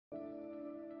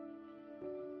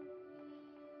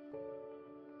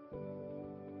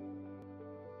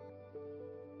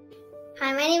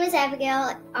Hi, my name is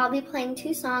Abigail. I'll be playing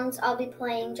two songs. I'll be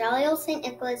playing Jolly Old St.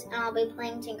 Nicholas, and I'll be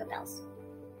playing Jingle Bells.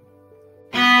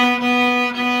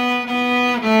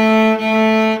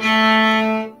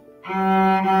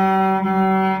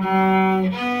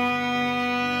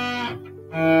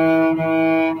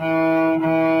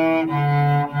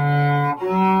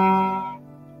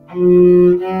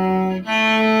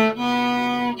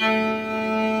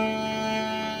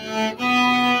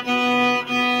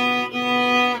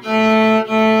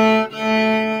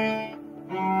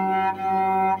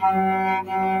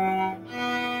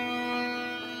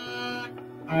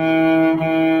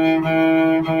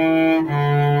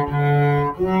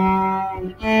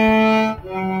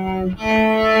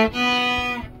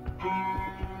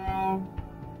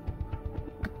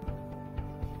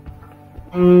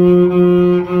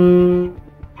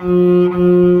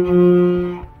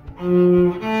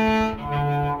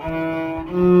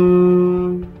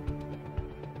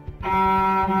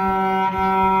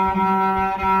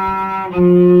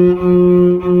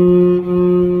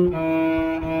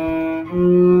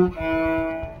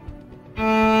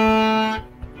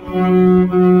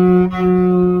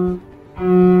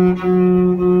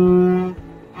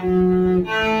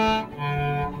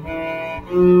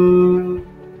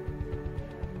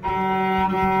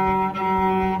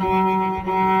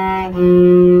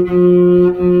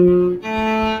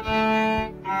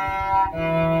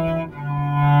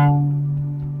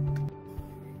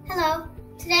 Hello,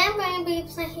 today I'm going to be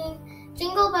playing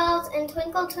Jingle Bells and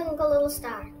Twinkle Twinkle Little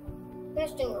Star.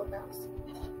 Here's Jingle Bells.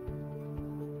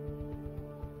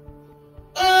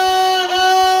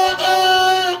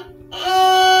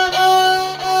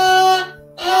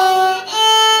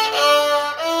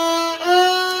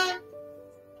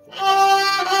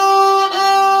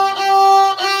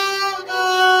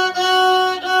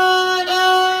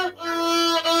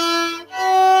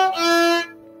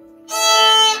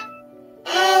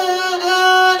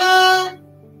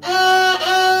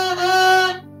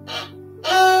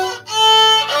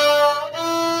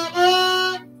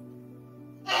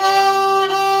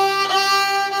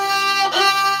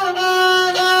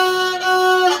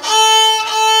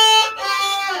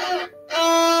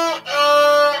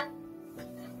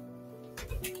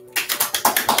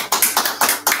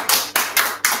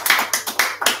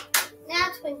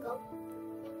 Twinkle.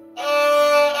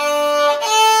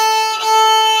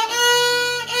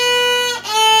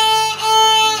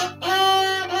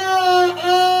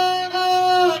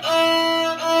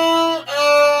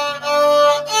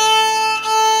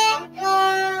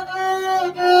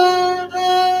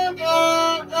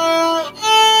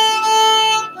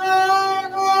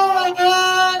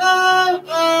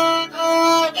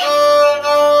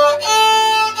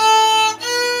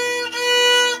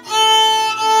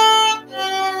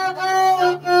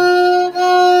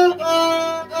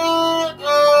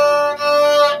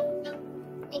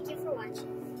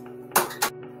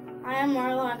 Hi, I'm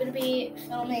Marlo. I'm going to be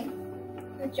filming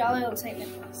the Jolly Old St.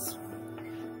 Nicholas.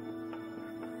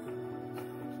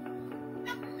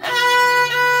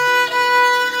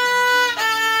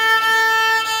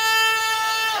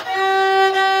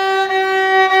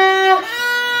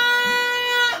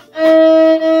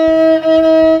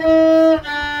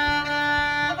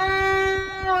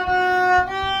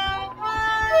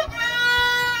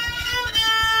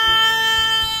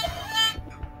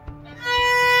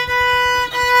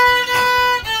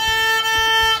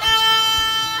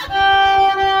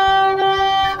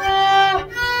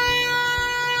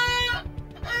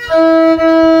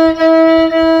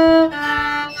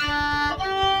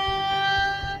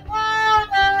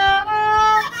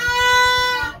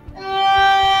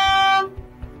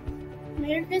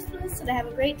 Merry Christmas and have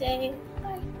a great day.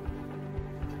 Bye.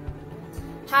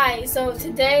 Hi, so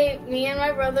today me and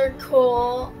my brother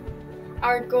Cole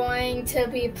are going to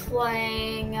be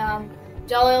playing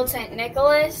Jolly Old St.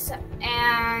 Nicholas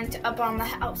and Up on the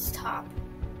Housetop.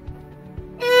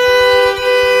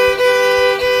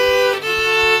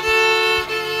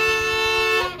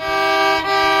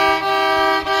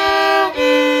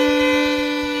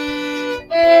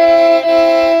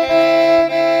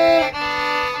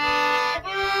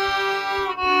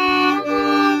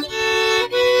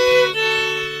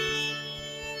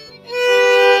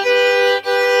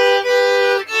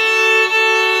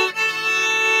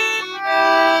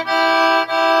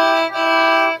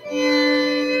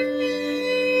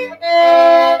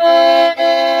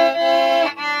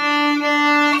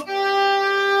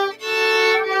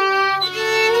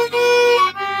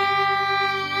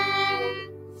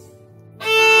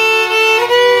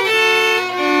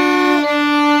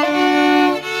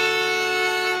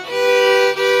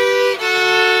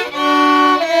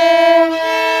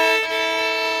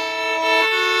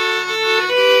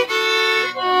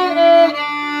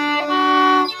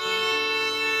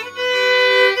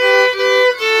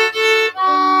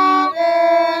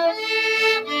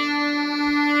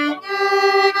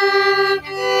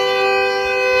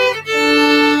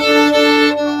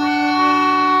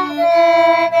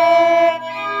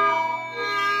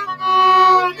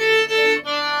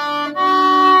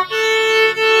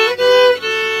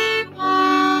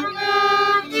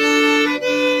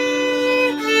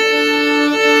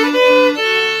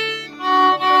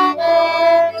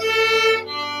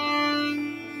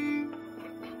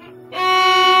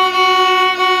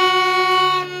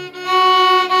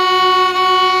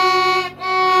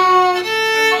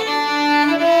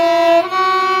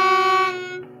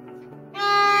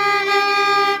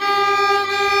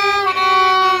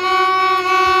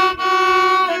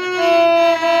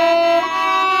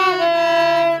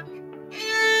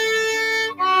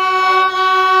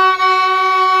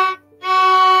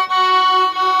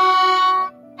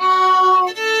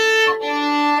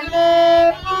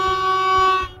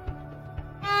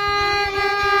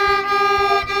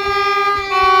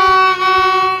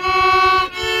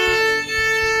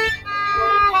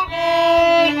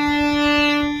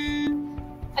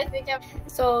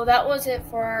 that was it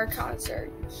for our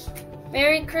concert.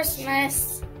 Merry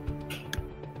Christmas!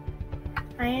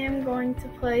 I am going to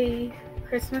play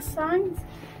Christmas songs,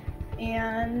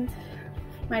 and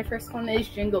my first one is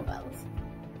Jingle Bells.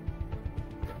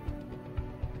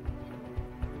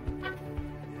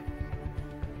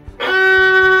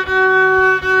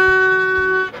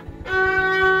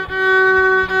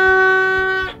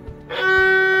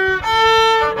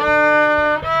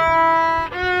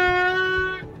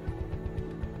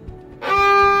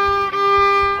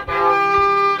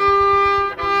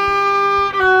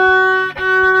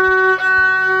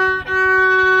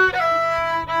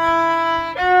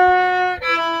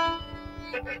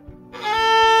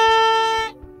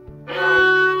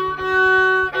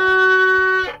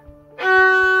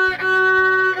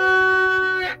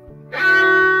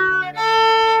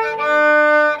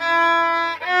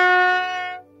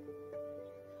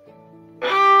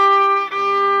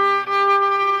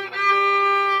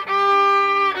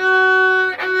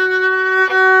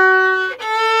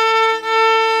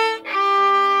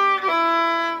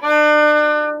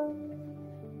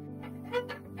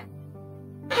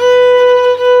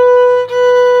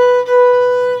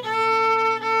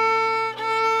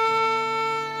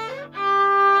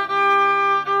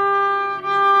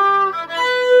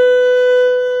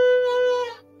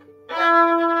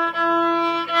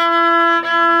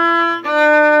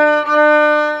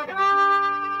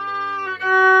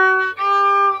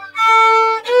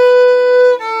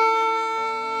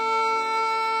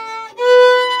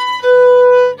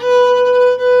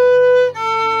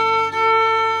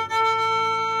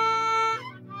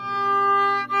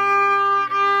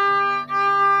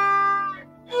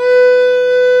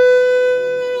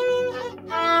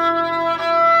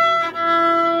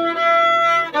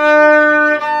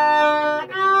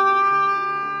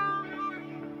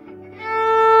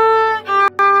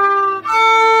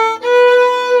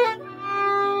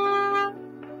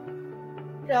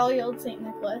 Jolly Old St.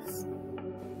 Nicholas.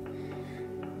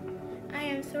 I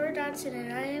am Thor Dodson,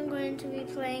 and I am going to be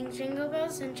playing Jingle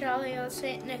Bells and Jolly Old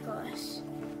St. Nicholas.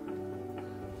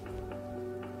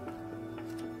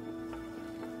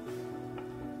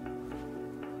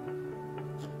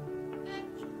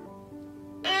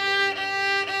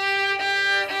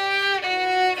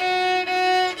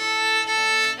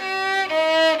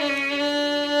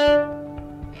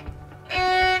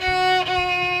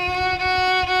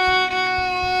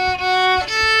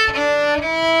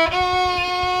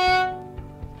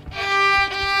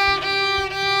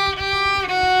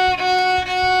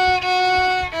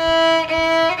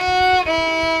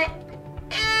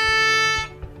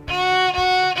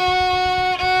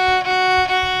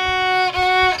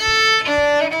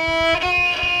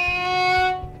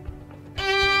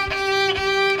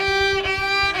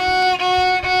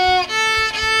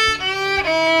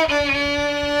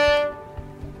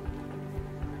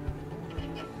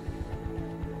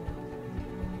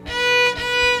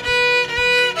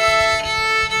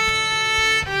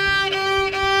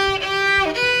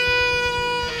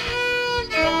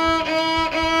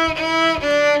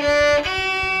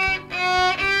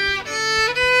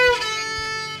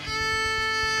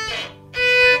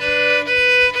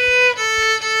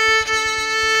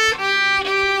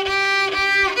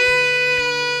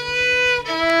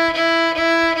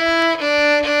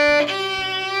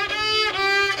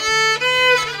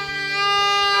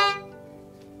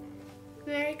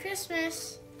 Merry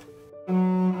Christmas!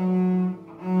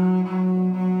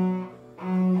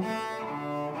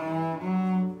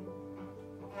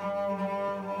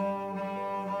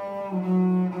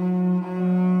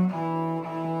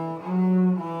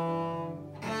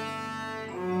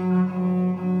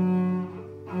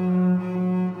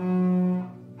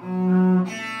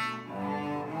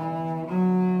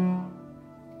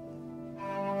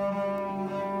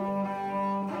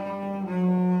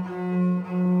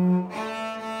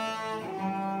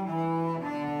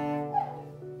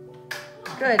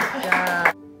 Good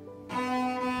job.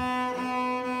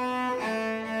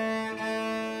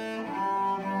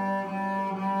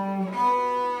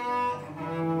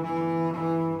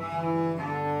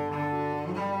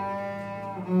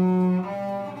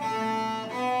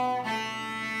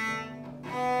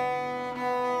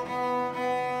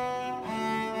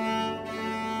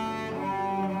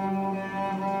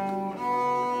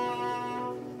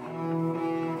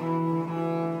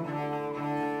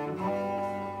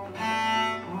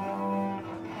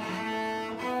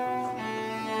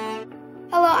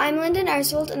 Hello, I'm Lyndon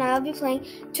Arswold, and I'll be playing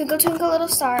Twinkle Twinkle Little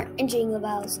Star and Jingle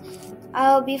Bells.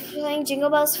 I'll be playing Jingle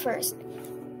Bells first.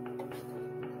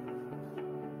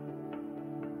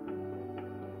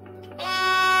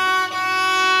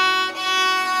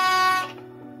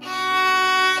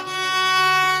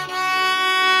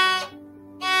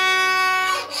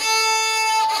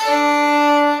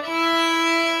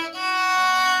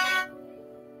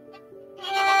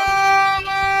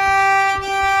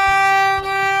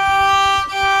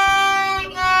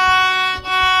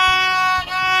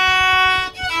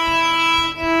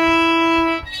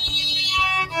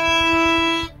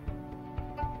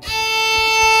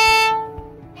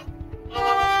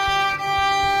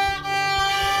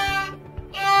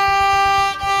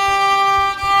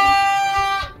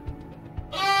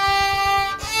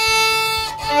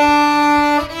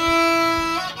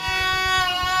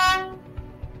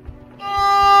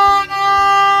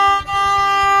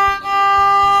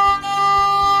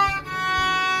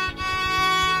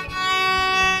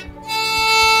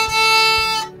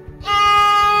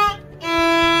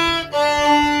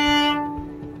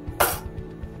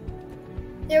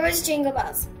 was Jingle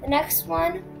Bells. The next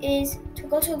one is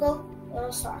Twinkle Twinkle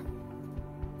Little Star.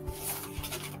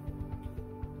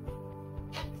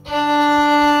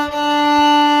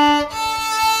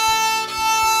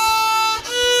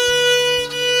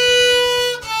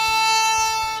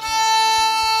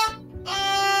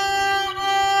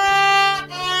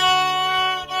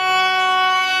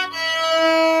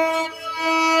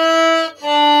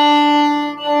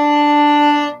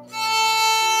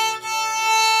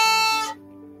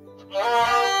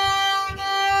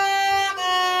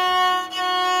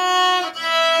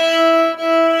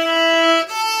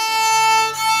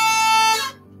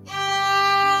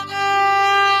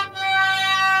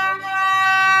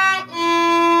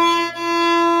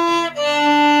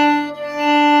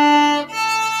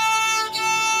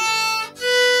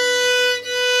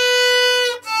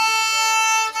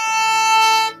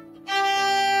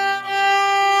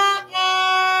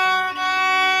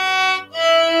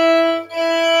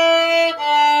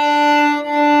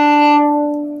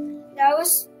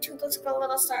 Twinkle Twinkle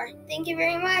Little Star. Thank you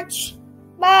very much.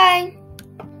 Bye.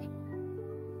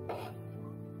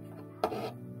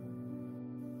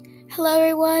 Hello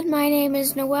everyone, my name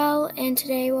is Noelle and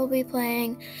today we'll be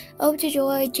playing Ode to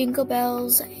Joy, Jingle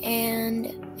Bells, and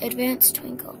Advanced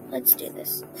Twinkle. Let's do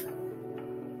this.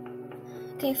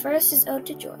 Okay, first is Ode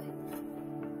to Joy.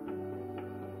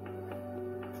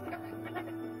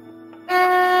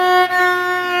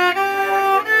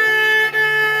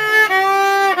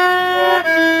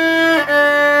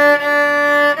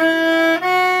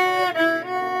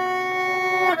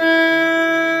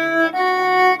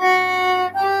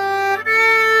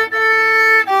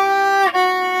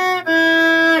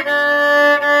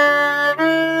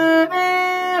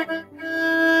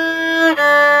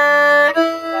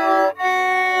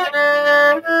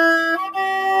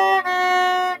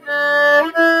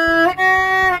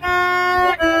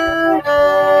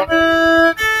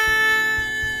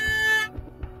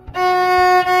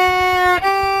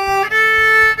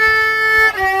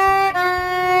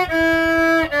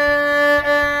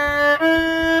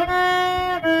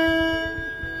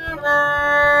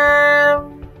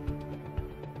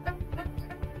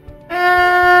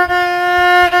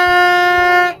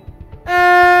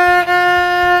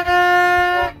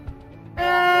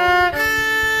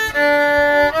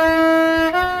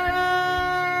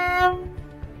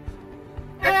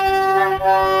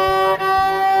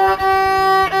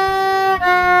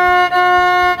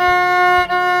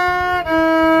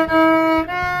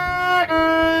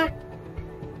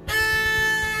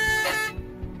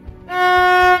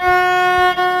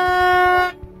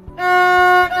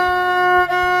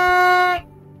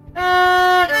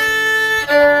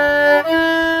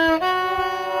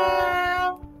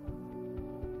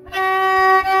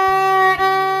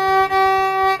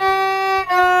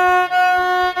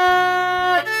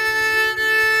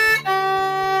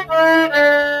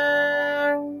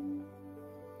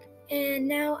 And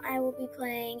now I will be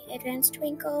playing Advanced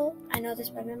Twinkle. I know this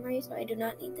by memory, so I do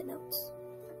not need the notes.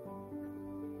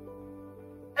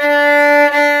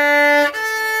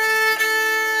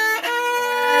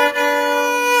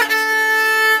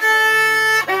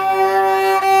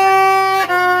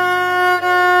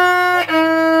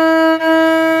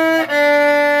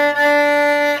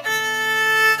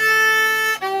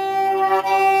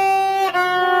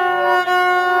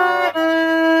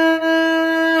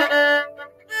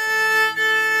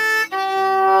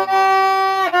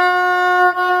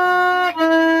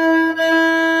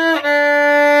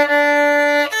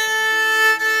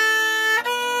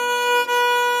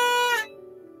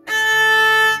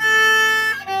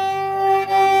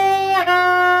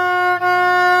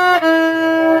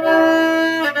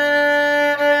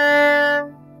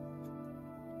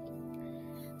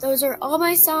 Those are all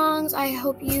my songs. I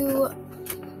hope you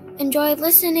enjoyed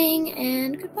listening,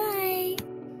 and goodbye.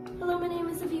 Hello, my name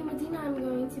is Sophia Medina. I'm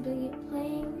going to be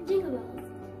playing Jingle Bells.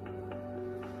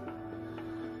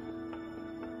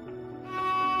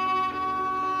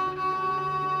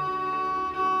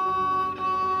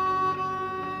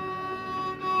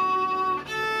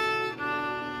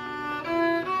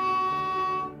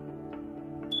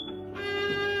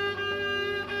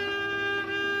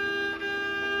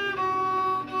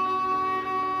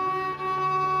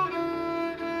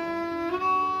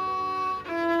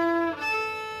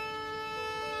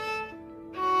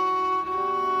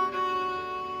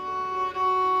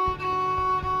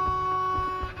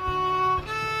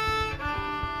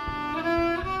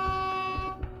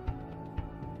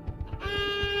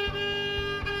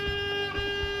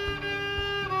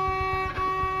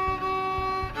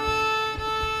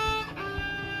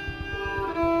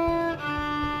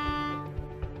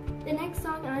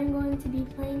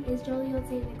 playing is Jolly Old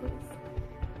St. Nicholas.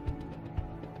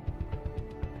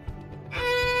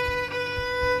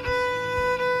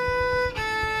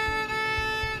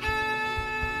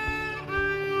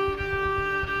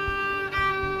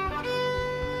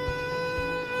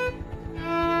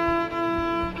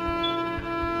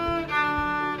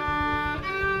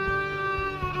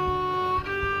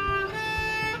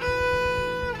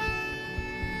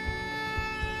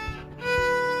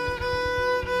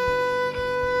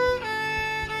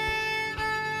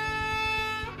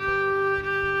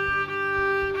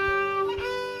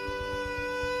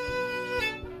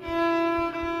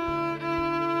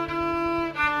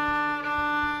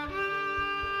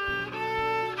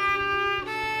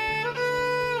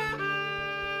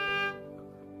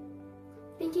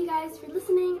 Thank you guys for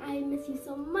listening. I miss you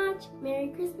so much. Merry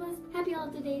Christmas. Happy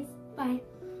holidays. Bye.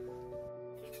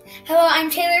 Hello, I'm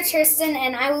Taylor Tristan,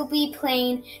 and I will be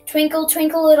playing Twinkle,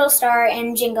 Twinkle, Little Star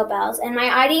and Jingle Bells. And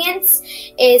my audience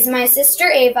is my sister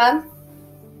Ava,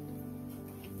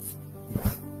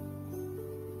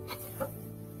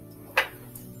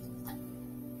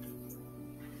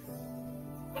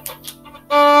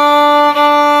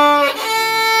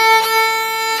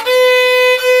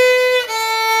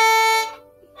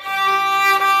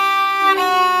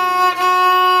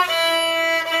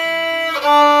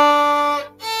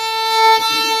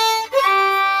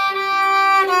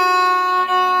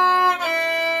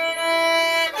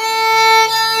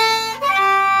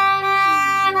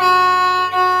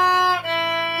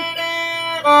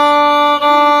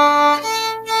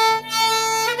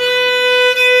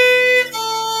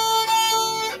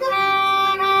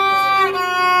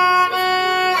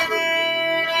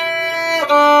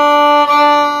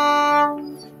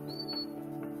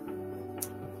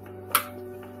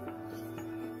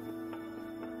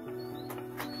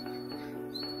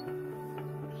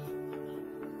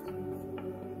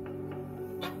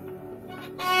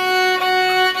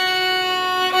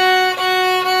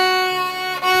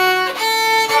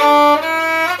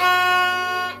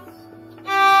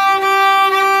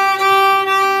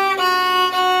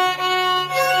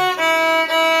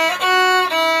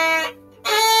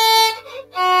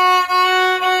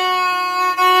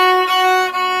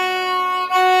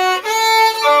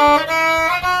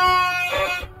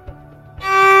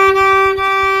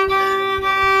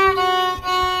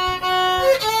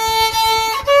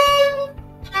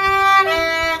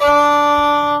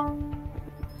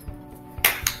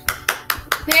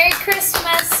 Merry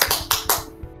Christmas!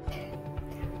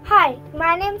 Hi,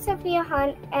 my name's Sophia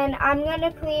Hunt, and I'm going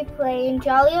to be playing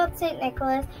Jolly Old St.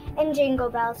 Nicholas and Jingle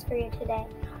Bells for you today.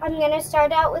 I'm going to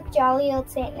start out with Jolly Old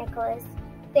St. Nicholas.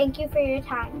 Thank you for your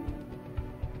time.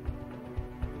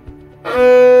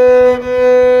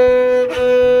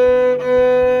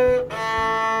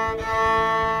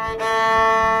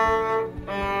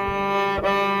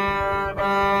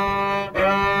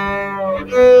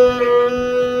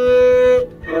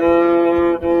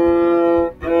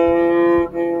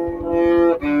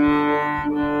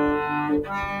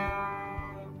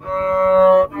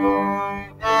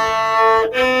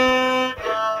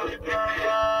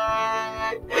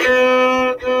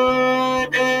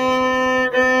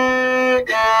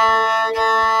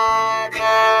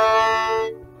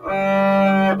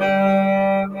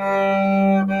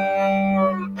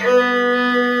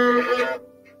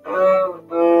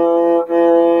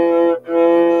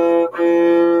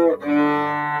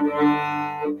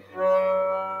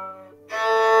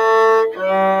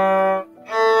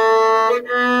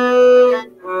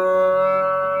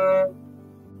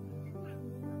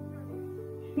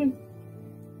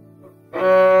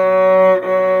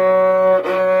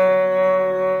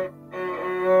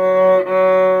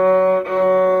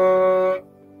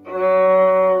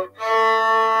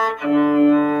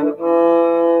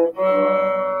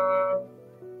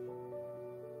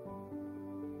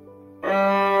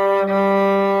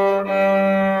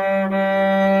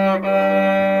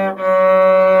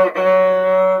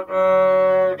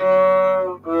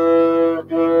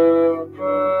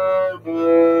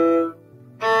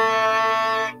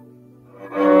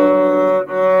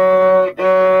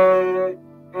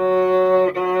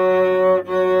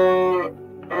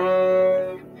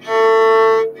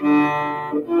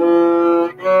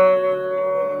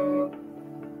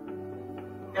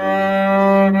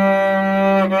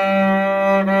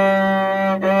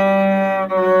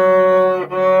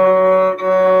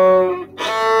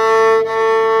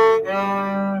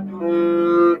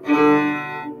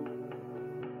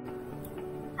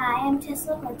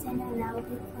 And I will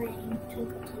be playing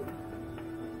Twinkle Twinkle.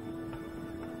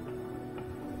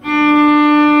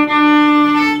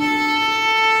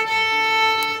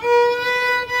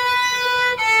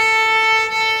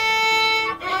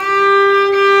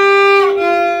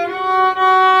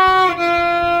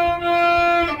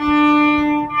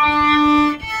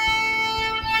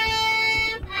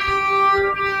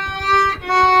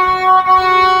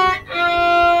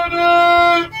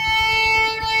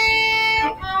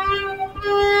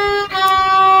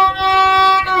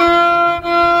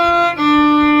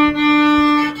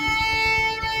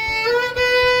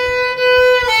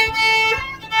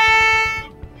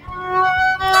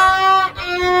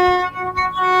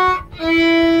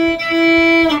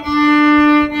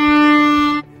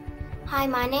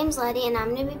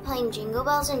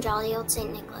 Jingle Bells and Jolly Old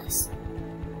St. Nicholas.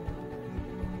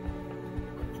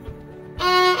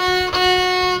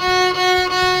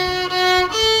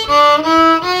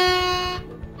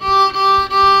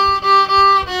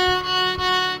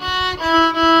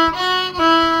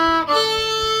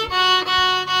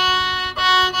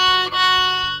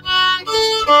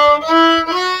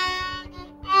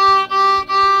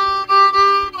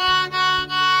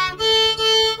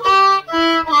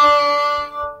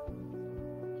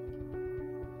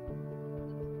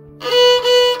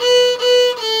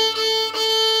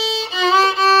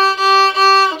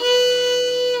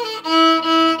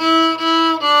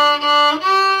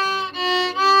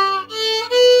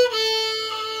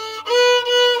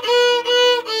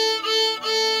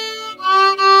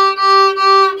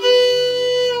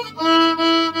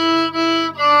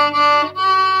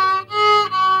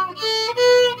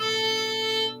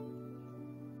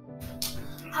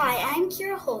 Hi, I'm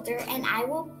Kira Holder, and I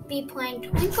will be playing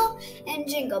Twinkle and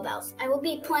Jingle Bells. I will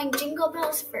be playing Jingle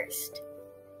Bells first.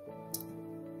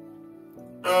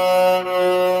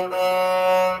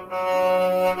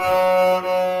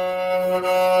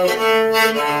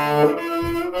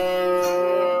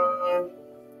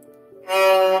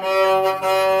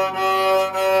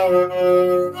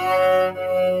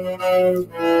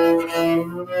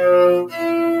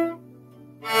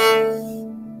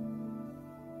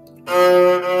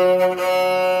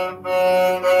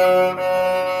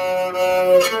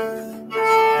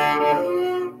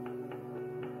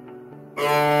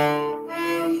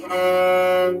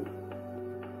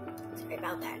 Sorry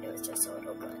about that, it was just a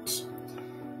little glitch.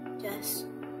 Just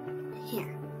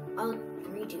here. I'll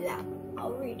redo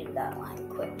that line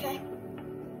quick, okay?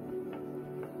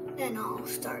 Then I'll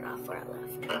start off where I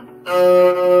left.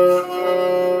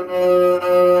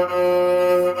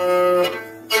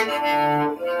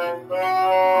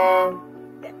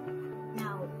 There.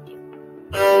 Now we'll do.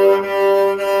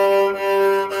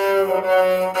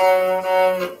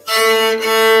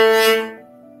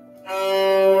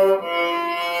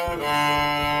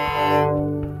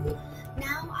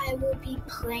 Now I will be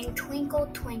playing Twinkle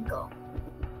Twinkle.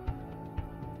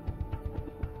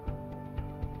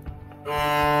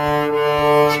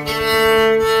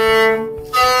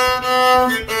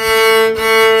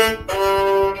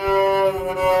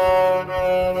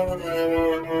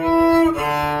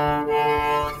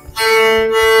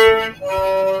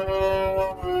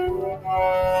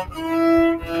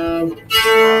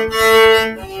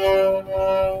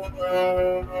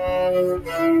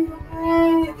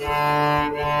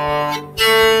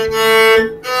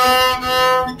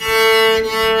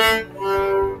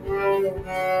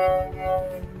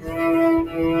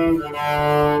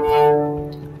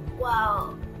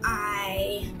 Well,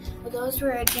 those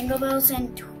were Jingle Bells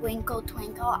and Twinkle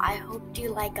Twinkle. I hope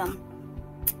you like them.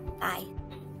 Bye.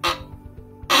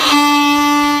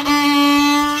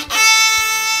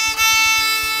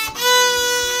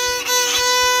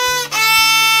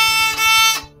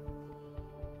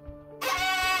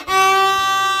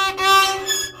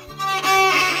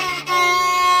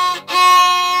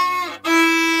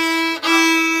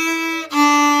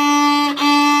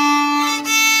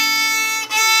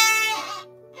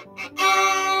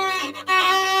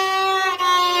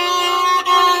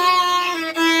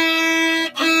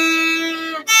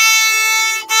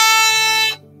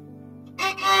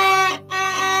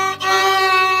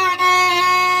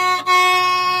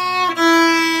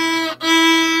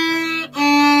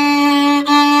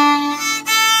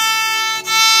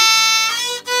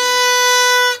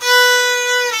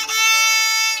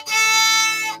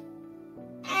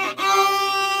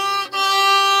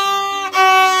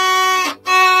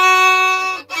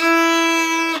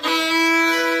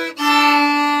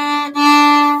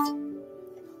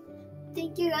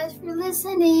 Thank you guys for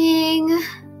listening.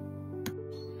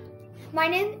 My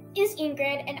name is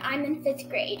Ingrid and I'm in 5th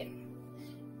grade.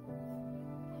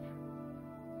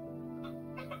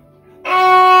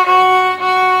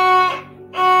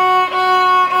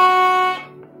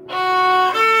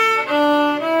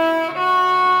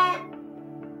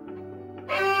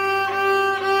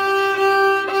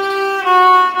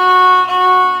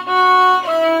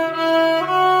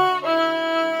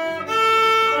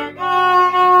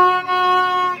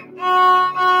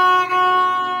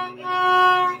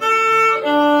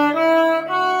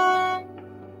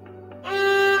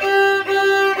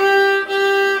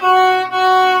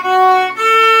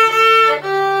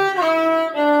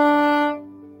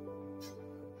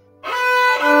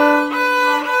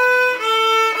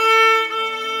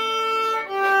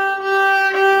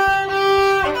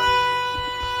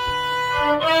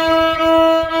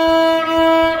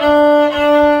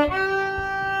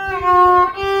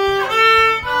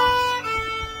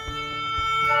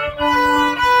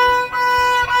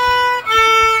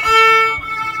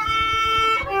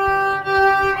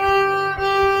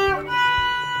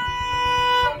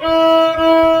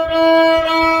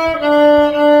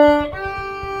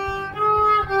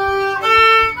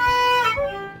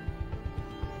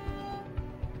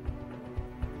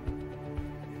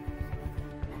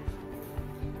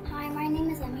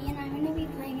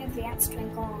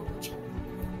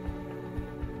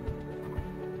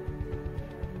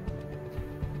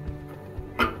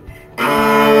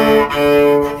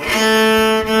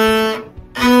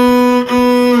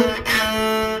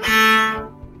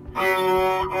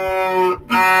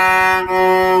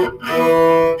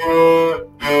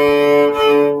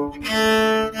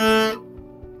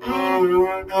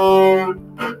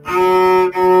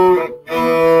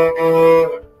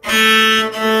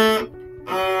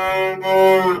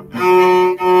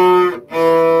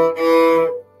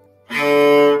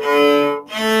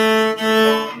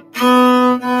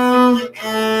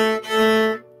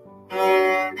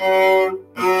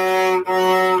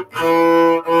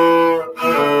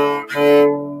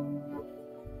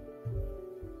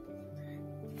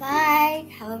 Bye.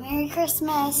 Have a Merry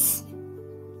Christmas.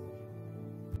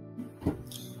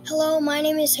 Hello, my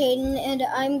name is Hayden, and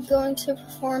I'm going to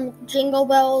perform Jingle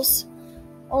Bells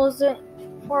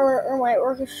for my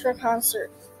orchestra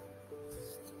concert.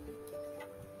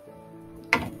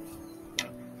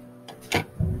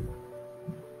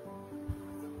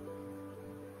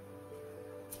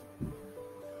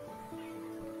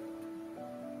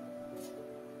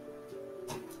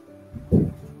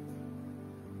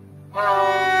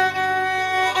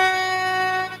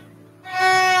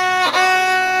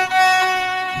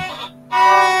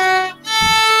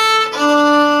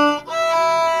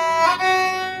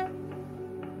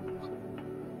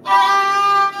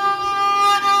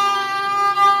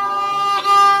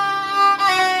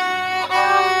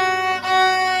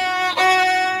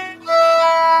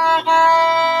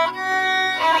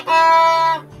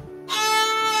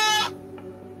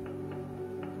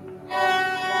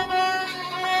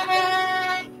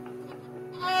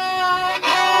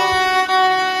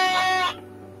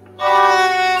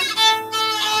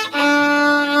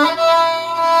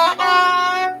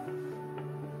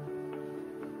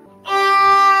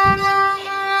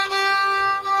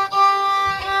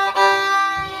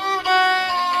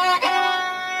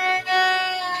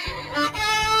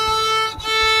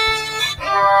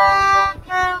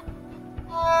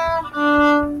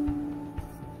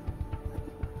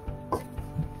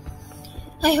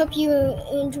 I hope you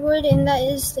enjoyed, and that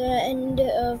is the end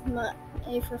of my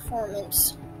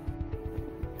performance.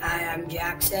 Hi, I'm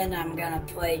Jackson. I'm gonna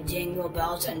play Jingle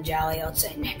Bells and Jolly Old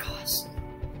St. Nicholas.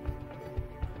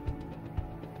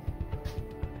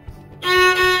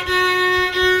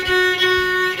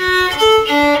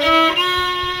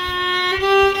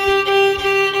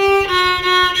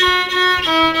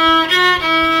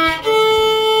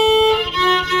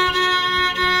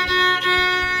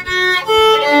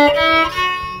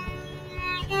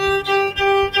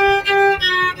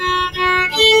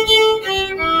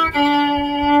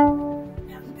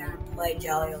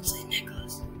 Jolly Old St.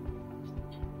 Nicholas.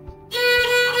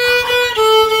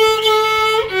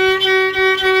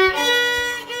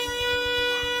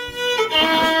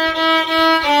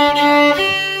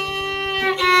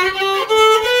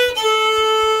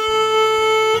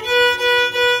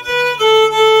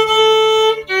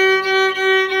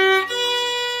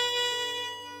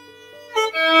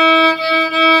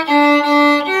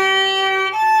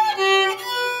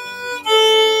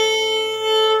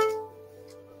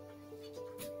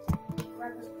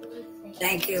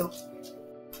 Thank you.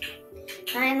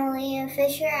 I'm Aaliyah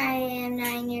Fisher. I am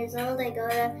 9 years old. I go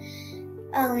to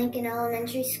Lincoln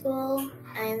Elementary School.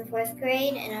 I'm in 4th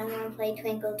grade, and I'm going to play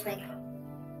Twinkle Twinkle.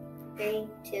 3,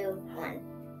 2, 1.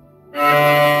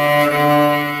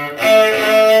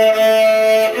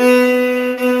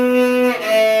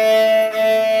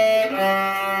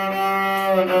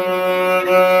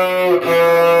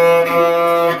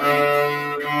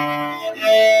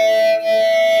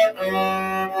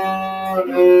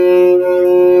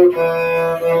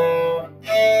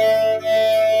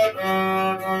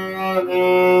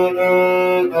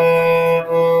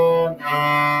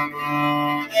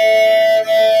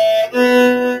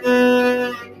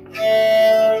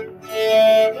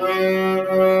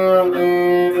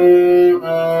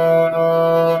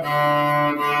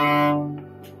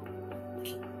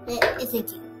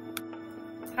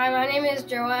 Hi, my name is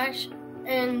Joash,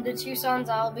 and the two songs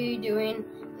I'll be doing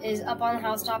is Up on the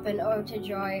Housetop and Ode to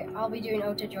Joy. I'll be doing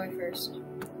Ode to Joy first.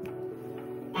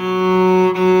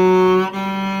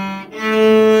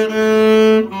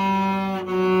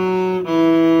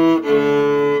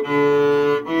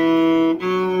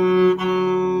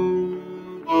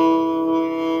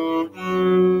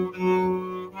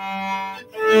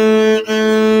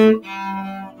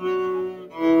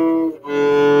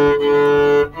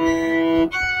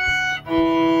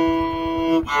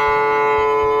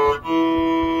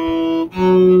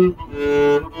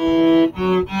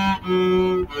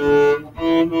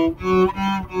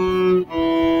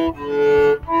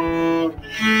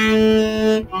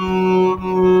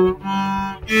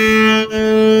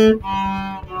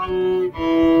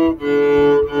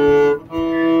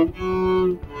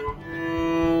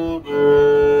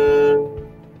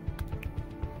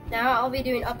 Now I'll be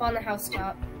doing Up on the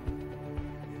Housetop.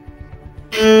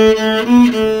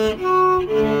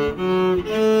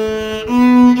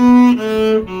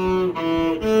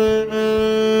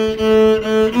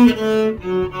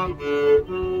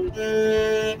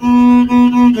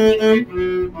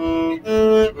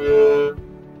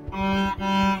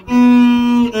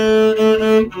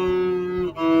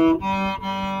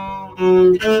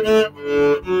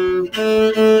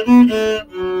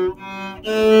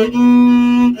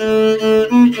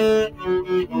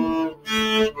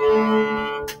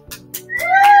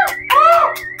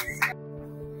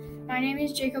 name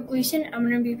is Jacob Gleason. I'm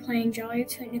going to be playing Jolly at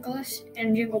St. Nicholas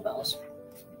and Jingle Bells.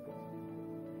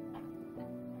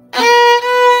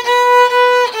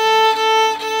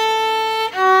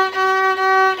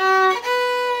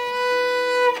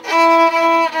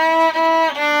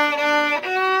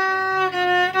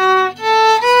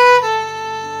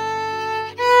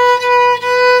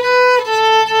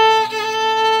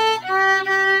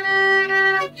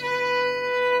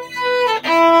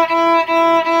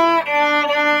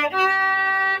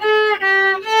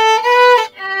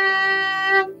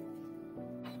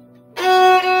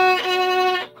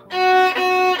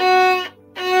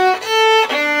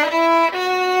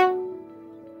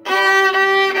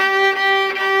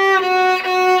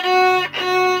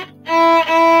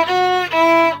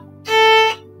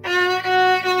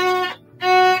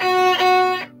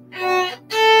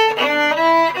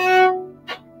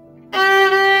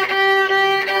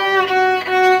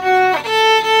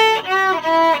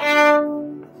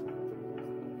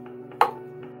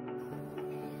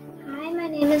 My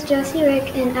name is Josie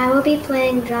Rick, and I will be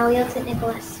playing Jolly at St.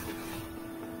 Nicholas.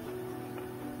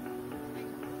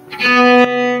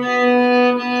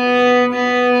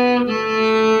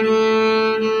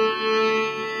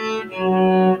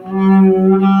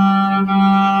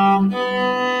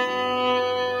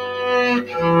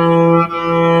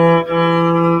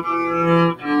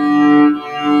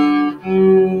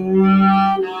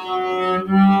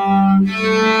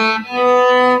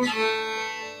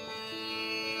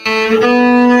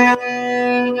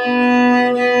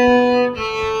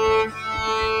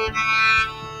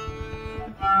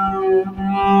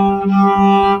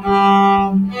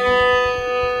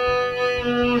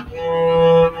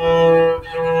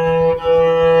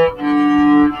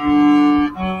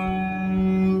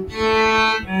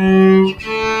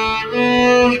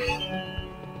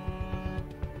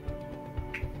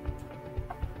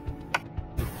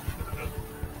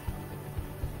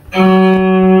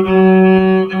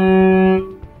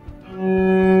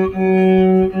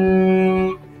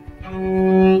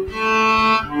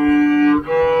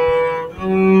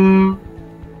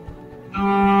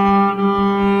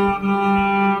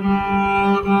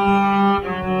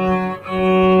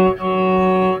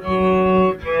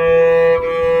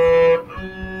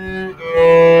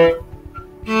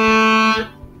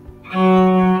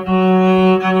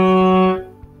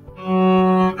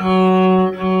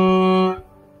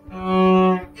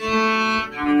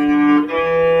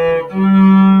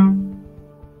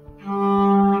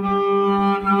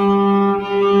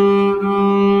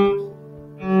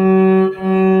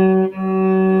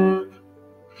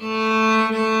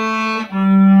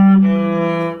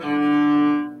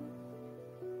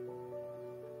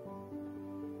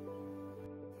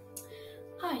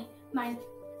 Hi, my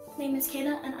name is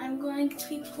Kayla, and I'm going to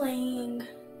be playing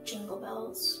Jingle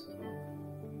Bells.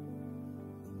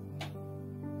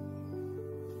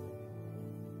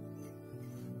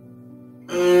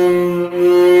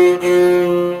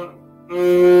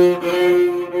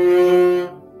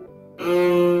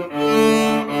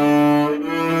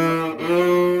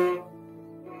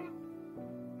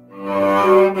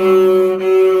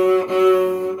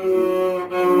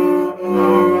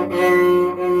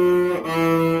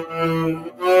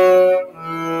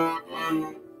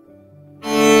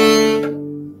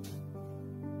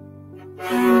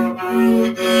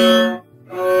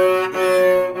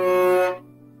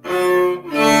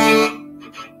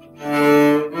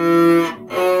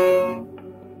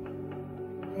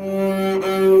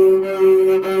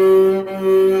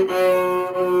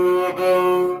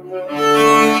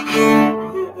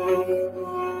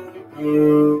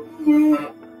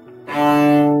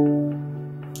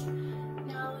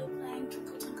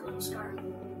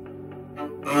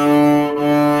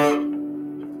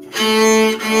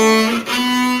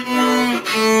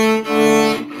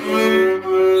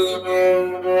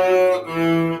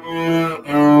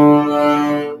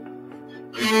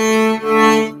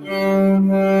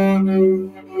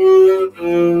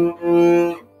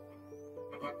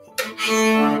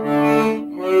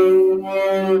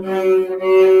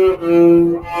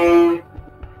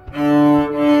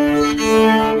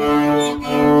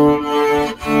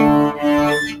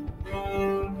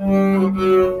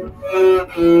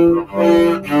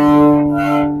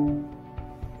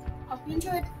 Hope you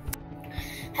enjoyed.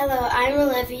 Hello, I'm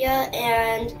Olivia,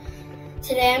 and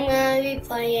today I'm going to be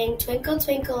playing Twinkle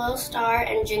Twinkle Little Star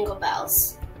and Jingle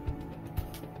Bells.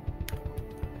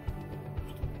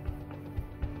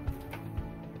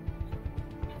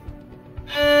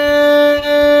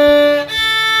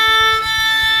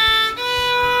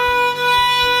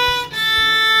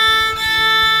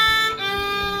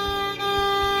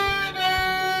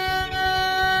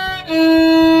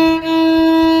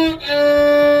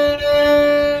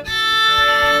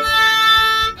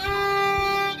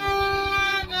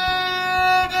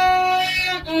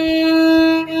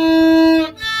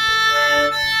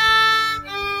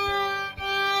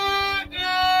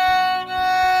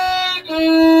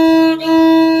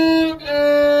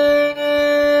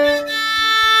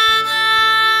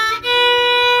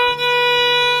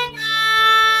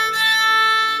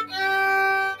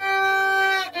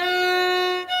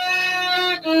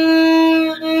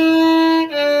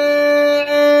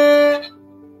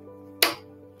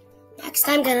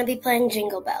 be playing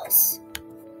Jingle Bells.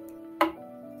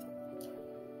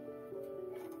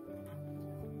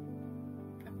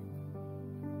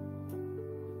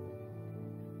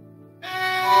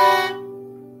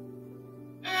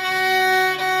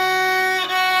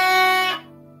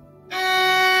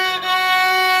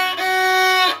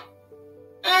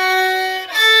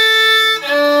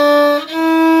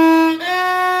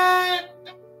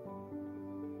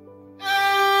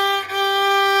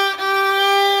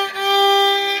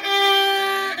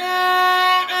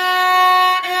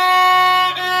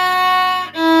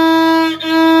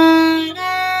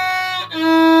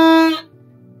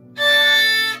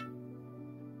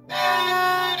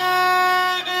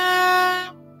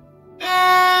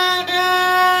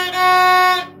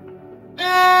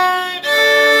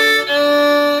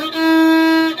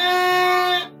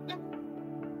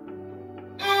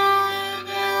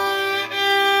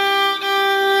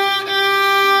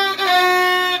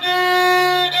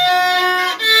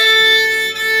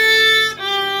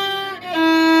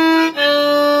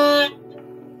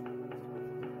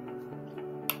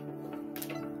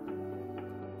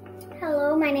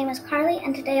 Hello, my name is Carly,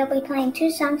 and today I'll be playing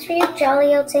two songs for you,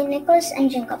 Jolly Old St. Nicholas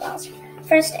and Jingle Bells.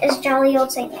 First is Jolly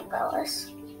Old St.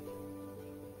 Nicholas.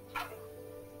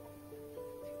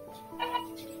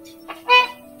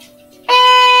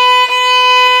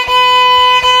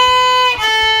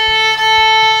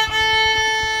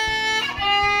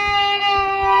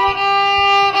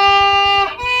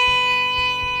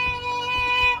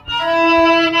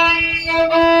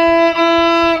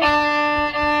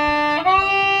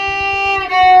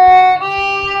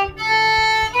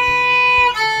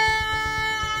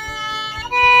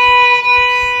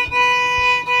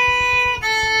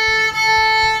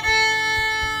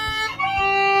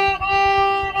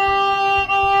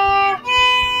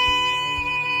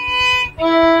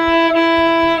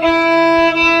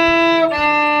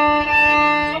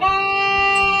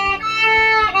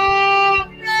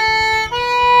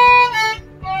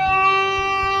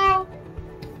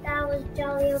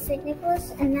 Jolly Old St.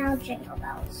 Nicholas, and now Jingle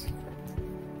Bells.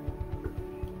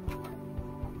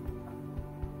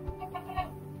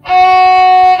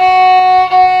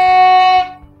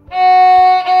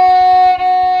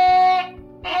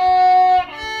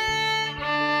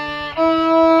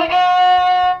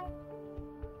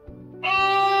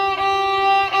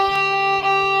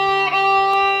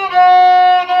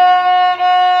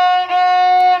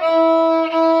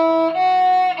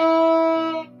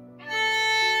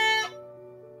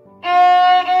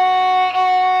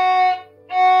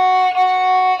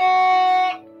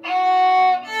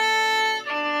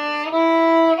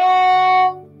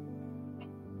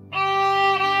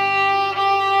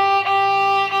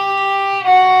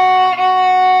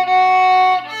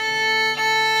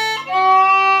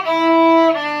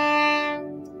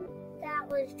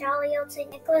 Jolly Old St.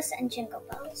 Nicholas and Jingle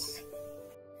Bells.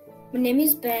 My name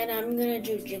is Ben. I'm gonna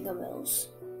do Jingle Bells.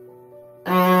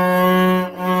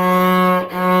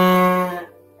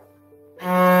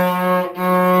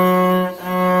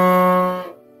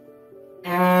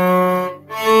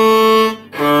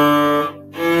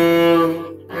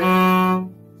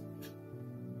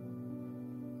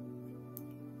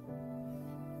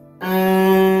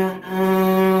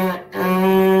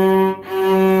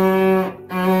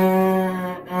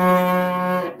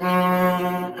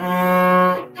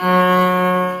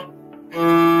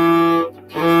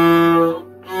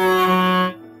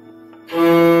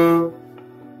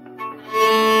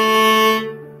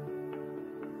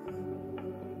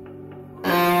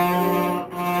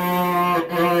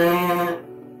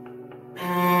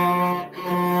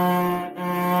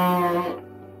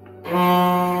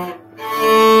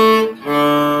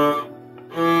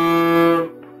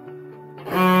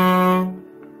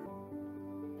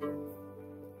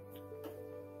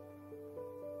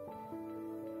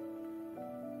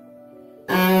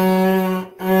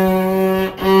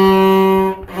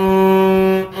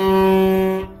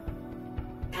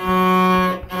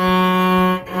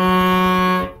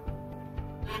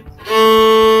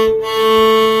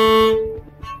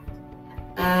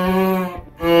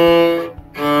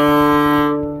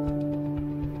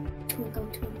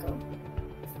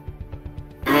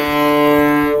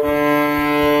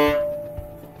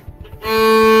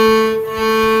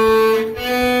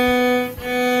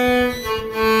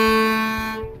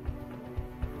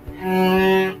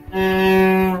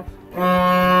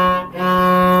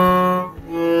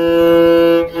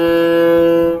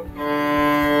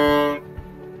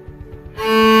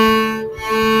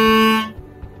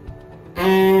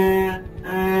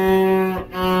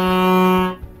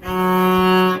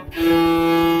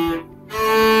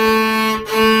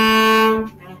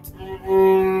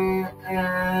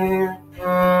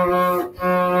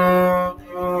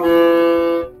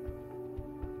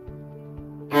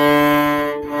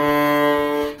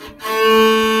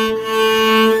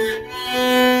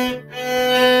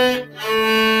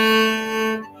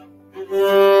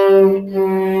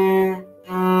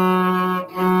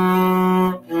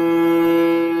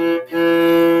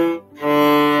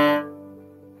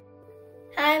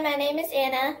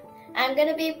 I'm going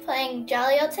to be playing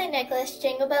Jolly Old St. Nicholas,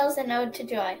 Jingle Bells, and Ode to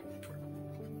Joy.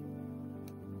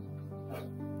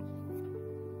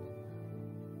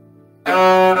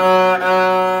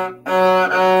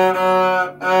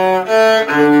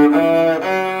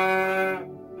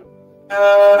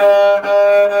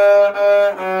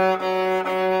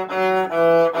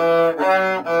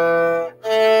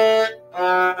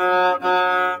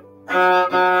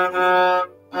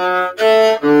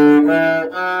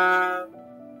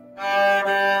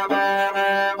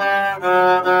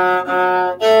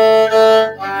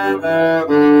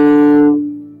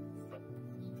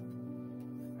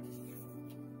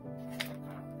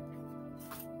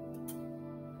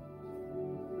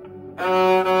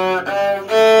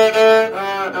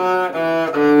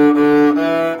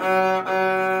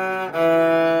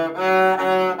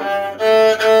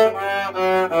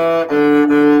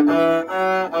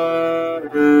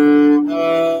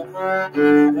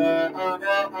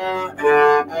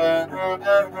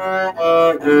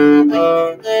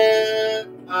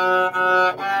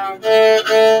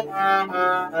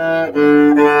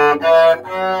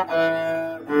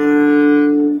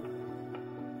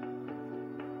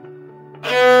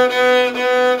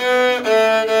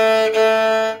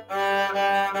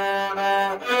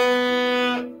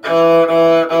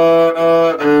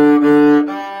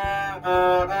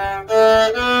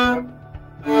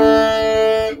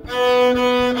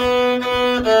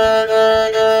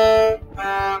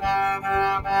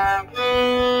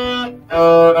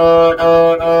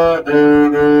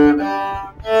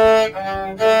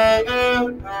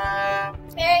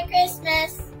 Merry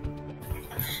Christmas!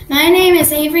 My name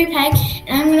is Avery Peck,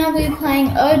 and I'm going to be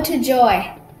playing Ode to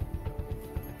Joy.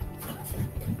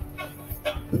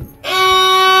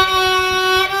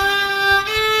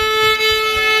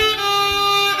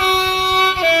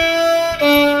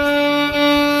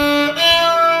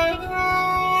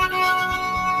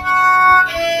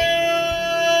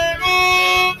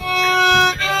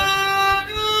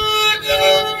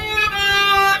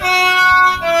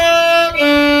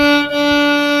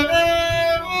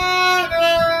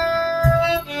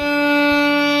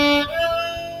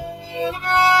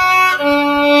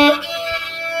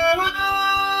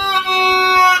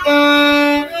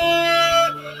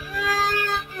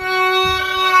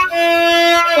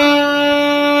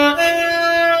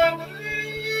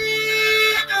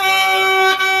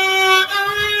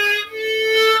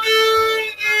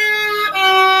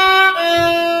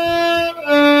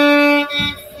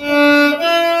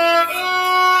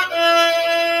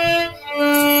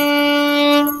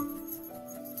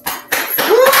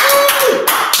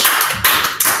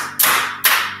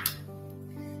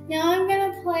 Now I'm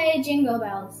going to play Jingle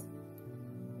Bells.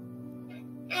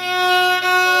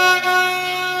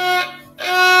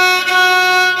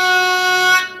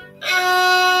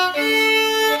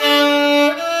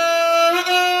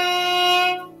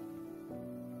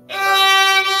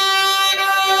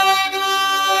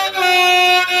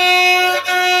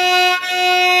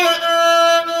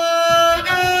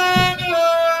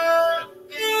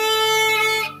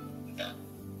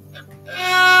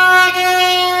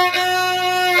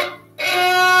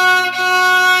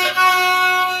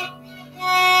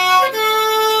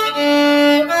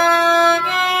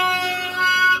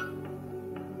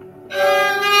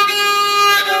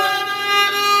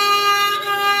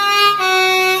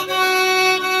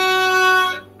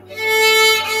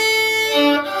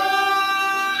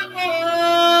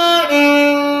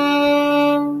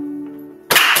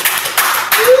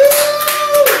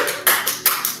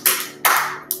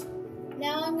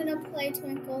 Now I'm going to play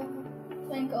Twinkle,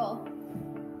 Twinkle.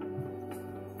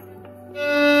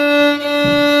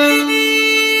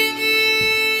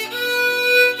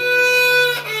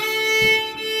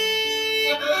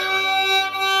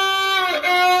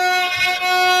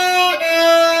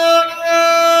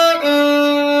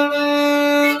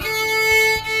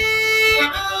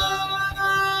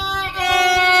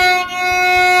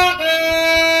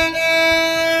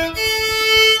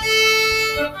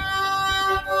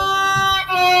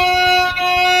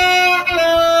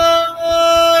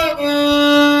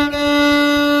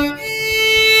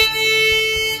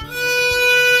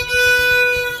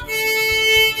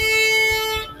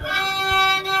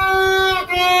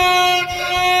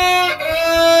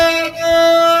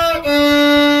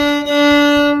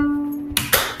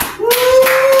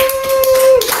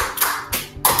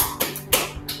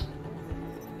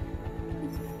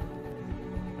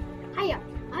 Hiya,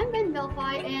 I'm Ben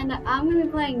Delphi, and I'm going to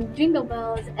be playing Jingle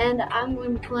Bells, and I'm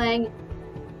going to be playing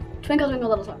Twinkle Twinkle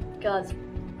Little Star, because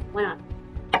why not?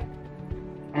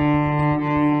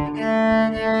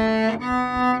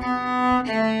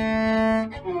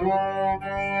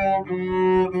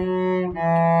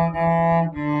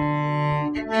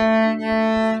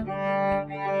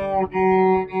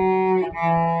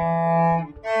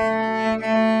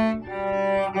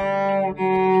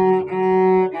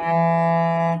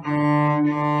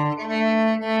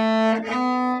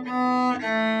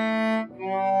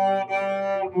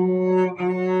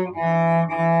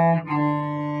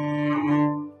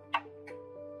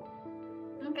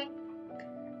 Okay.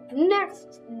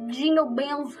 Next, Jingle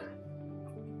Bells.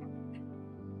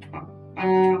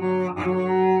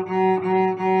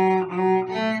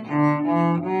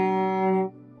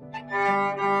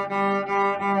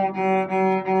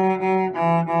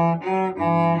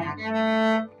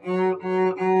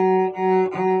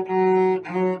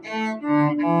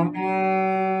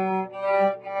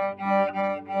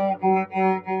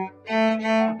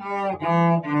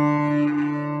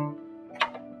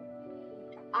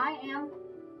 I am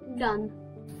done.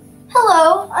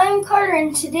 Hello, I'm Carter,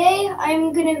 and today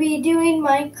I'm going to be doing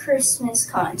my Christmas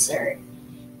concert.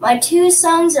 My two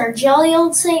songs are Jolly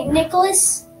Old St.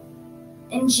 Nicholas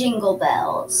and Jingle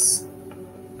Bells.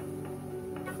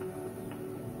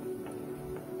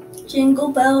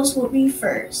 Jingle Bells will be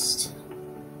first.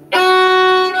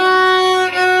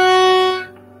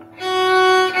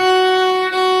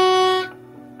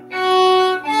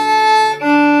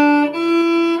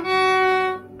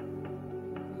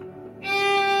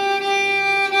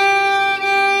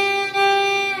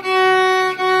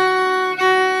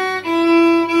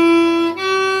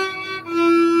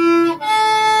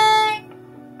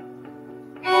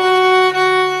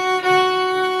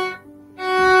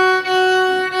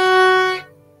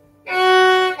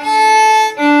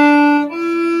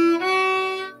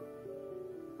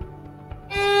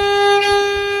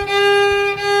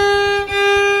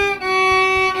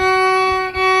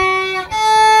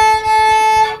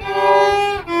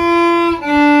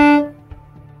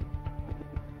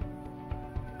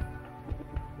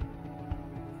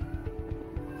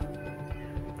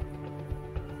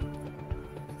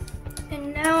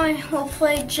 And now I will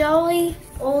play Jolly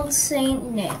Old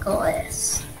St.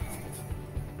 Nicholas.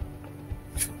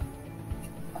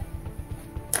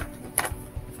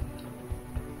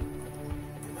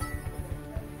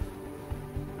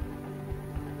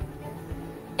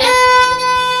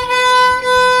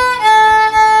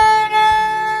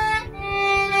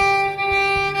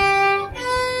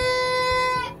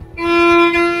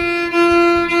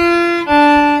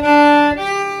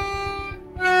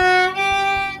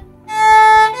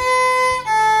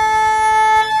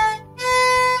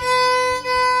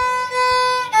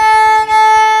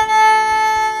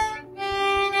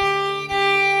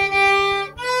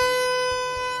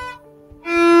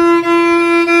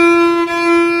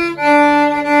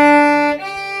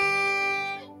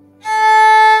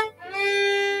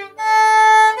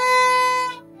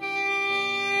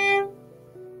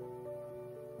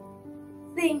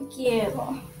 Thank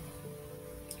you.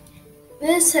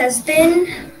 This has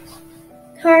been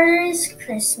Carter's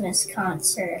Christmas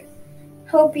concert.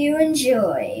 Hope you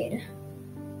enjoyed.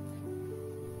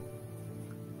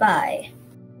 Bye.